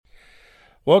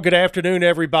Well, good afternoon,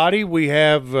 everybody. We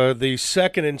have the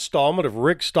second installment of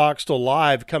Rick Stockstill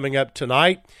Live coming up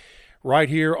tonight right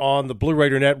here on the Blue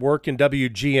Raider Network in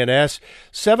WGNS,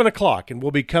 7 o'clock, and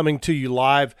we'll be coming to you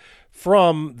live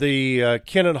from the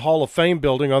Kennan Hall of Fame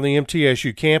building on the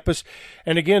MTSU campus.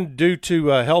 And again, due to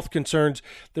health concerns,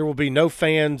 there will be no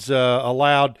fans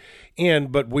allowed in,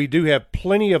 but we do have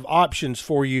plenty of options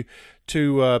for you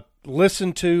to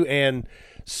listen to and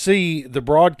see the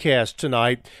broadcast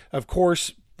tonight. Of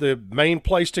course, the main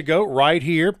place to go right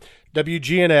here,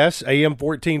 WGNS, AM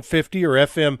 1450 or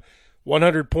FM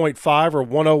 100.5 or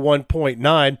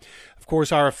 101.9. Of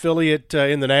course, our affiliate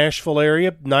in the Nashville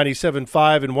area,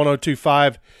 97.5 and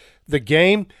 102.5 The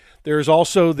Game. There's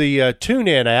also the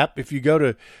TuneIn app. If you go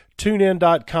to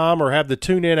TuneIn.com or have the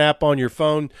TuneIn app on your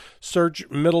phone, search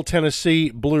Middle Tennessee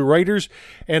Blue Raiders.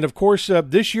 And, of course,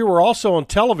 this year we're also on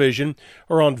television,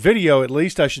 or on video at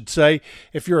least, I should say.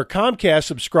 If you're a Comcast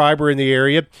subscriber in the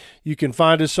area, you can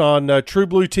find us on True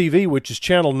Blue TV, which is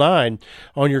Channel 9,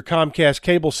 on your Comcast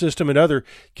cable system and other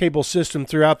cable system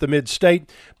throughout the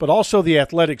mid-state, but also the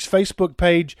Athletics Facebook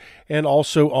page and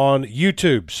also on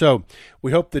YouTube. So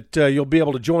we hope that you'll be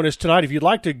able to join us tonight. If you'd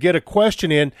like to get a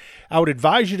question in, I would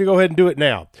advise you to go ahead and do it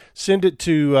now. Send it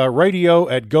to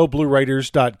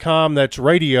radio@goblueraiders.com. That's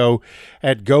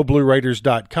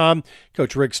radio@goblueraiders.com.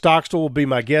 Coach Rick Stockstill will be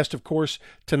my guest, of course,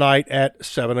 tonight at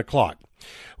 7 o'clock.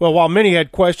 Well, while many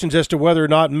had questions as to whether or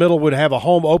not Middle would have a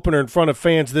home opener in front of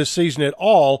fans this season at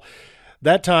all,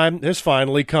 that time has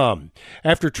finally come.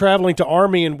 After traveling to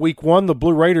Army in Week 1, the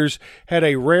Blue Raiders had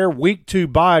a rare Week 2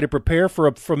 bye to prepare for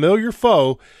a familiar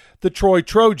foe, the Troy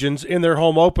Trojans, in their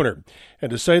home opener.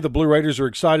 And to say the Blue Raiders are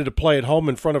excited to play at home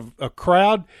in front of a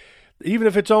crowd, even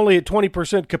if it's only at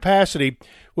 20% capacity,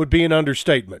 would be an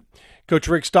understatement. Coach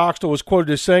Rick Stockstill was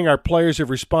quoted as saying, "Our players have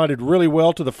responded really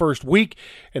well to the first week,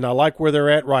 and I like where they're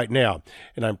at right now.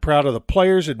 And I'm proud of the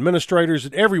players, administrators,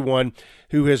 and everyone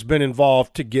who has been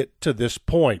involved to get to this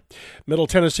point." Middle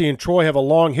Tennessee and Troy have a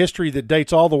long history that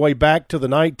dates all the way back to the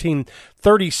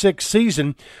 1936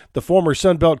 season. The former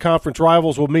Sun Belt Conference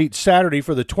rivals will meet Saturday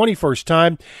for the 21st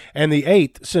time and the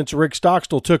 8th since Rick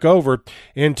Stockstill took over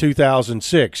in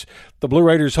 2006. The Blue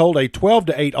Raiders hold a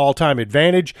 12-8 all-time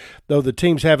advantage, though the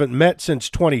teams haven't met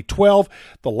since 2012,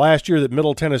 the last year that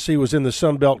Middle Tennessee was in the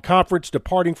Sun Belt Conference,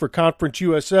 departing for Conference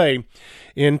USA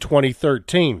in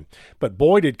 2013. But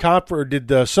boy, did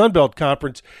the Sun Belt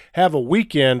Conference have a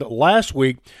weekend last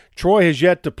week. Troy has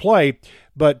yet to play,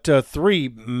 but three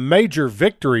major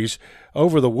victories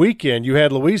over the weekend. You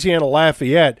had Louisiana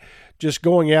Lafayette just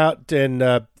going out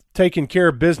and taking care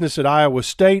of business at Iowa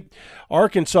State.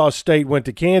 Arkansas State went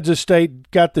to Kansas State,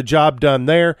 got the job done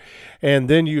there. And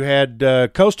then you had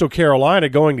Coastal Carolina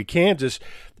going to Kansas,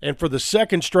 and for the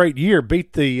second straight year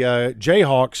beat the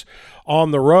Jayhawks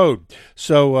on the road.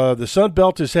 So the Sun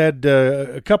Belt has had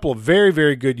a couple of very,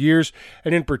 very good years,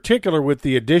 and in particular with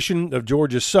the addition of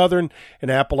Georgia Southern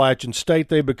and Appalachian State,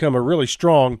 they've become a really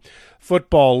strong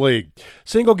football league.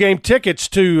 Single-game tickets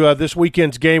to this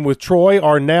weekend's game with Troy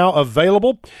are now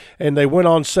available, and they went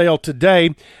on sale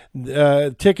today.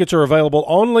 Tickets are available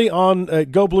only on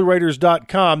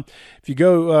GoBlueRaiders.com. If you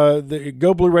go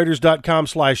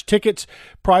GoBlueRaiders.com/tickets,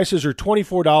 prices are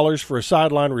 $24 for a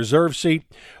sideline reserve seat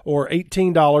or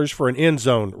 $18 for an end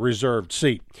zone reserved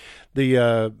seat.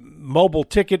 The mobile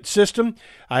ticket system,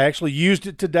 I actually used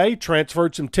it today,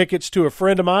 transferred some tickets to a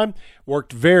friend of mine,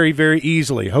 worked very, very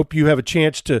easily. Hope you have a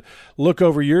chance to look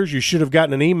over yours. You should have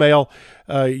gotten an email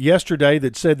yesterday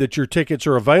that said that your tickets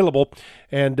are available,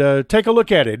 and take a look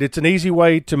at it. It's an easy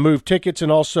way to move tickets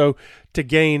and also to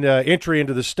gain entry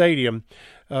into the stadium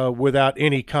without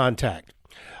any contact.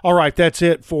 All right, that's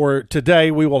it for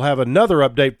today. We will have another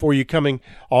update for you coming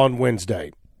on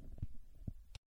Wednesday.